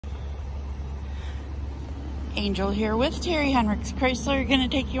Angel here with Terry Henricks Chrysler. Going to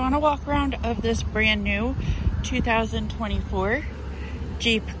take you on a walk around of this brand new 2024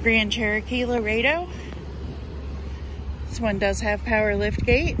 Jeep Grand Cherokee Laredo. This one does have power lift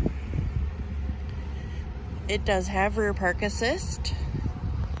gate. It does have rear park assist.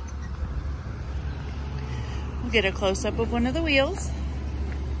 We'll get a close-up of one of the wheels.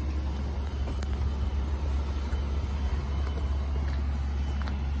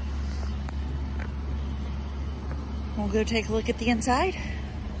 We'll go take a look at the inside.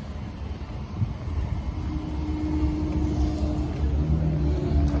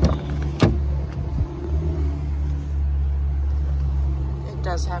 It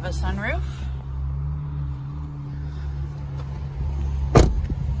does have a sunroof.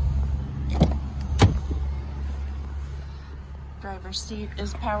 Driver's seat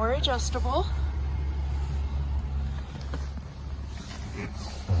is power adjustable.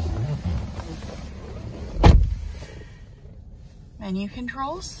 Menu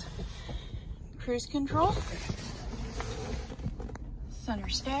controls, cruise control, center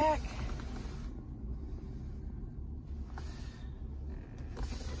stack,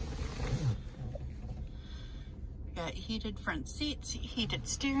 got heated front seats, heated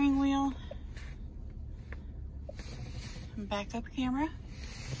steering wheel, and backup camera.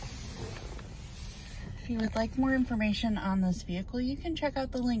 If you would like more information on this vehicle, you can check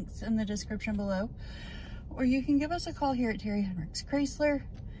out the links in the description below. Or you can give us a call here at Terry Henricks Chrysler,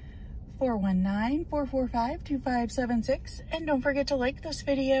 419-445-2576. And don't forget to like this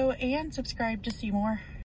video and subscribe to see more.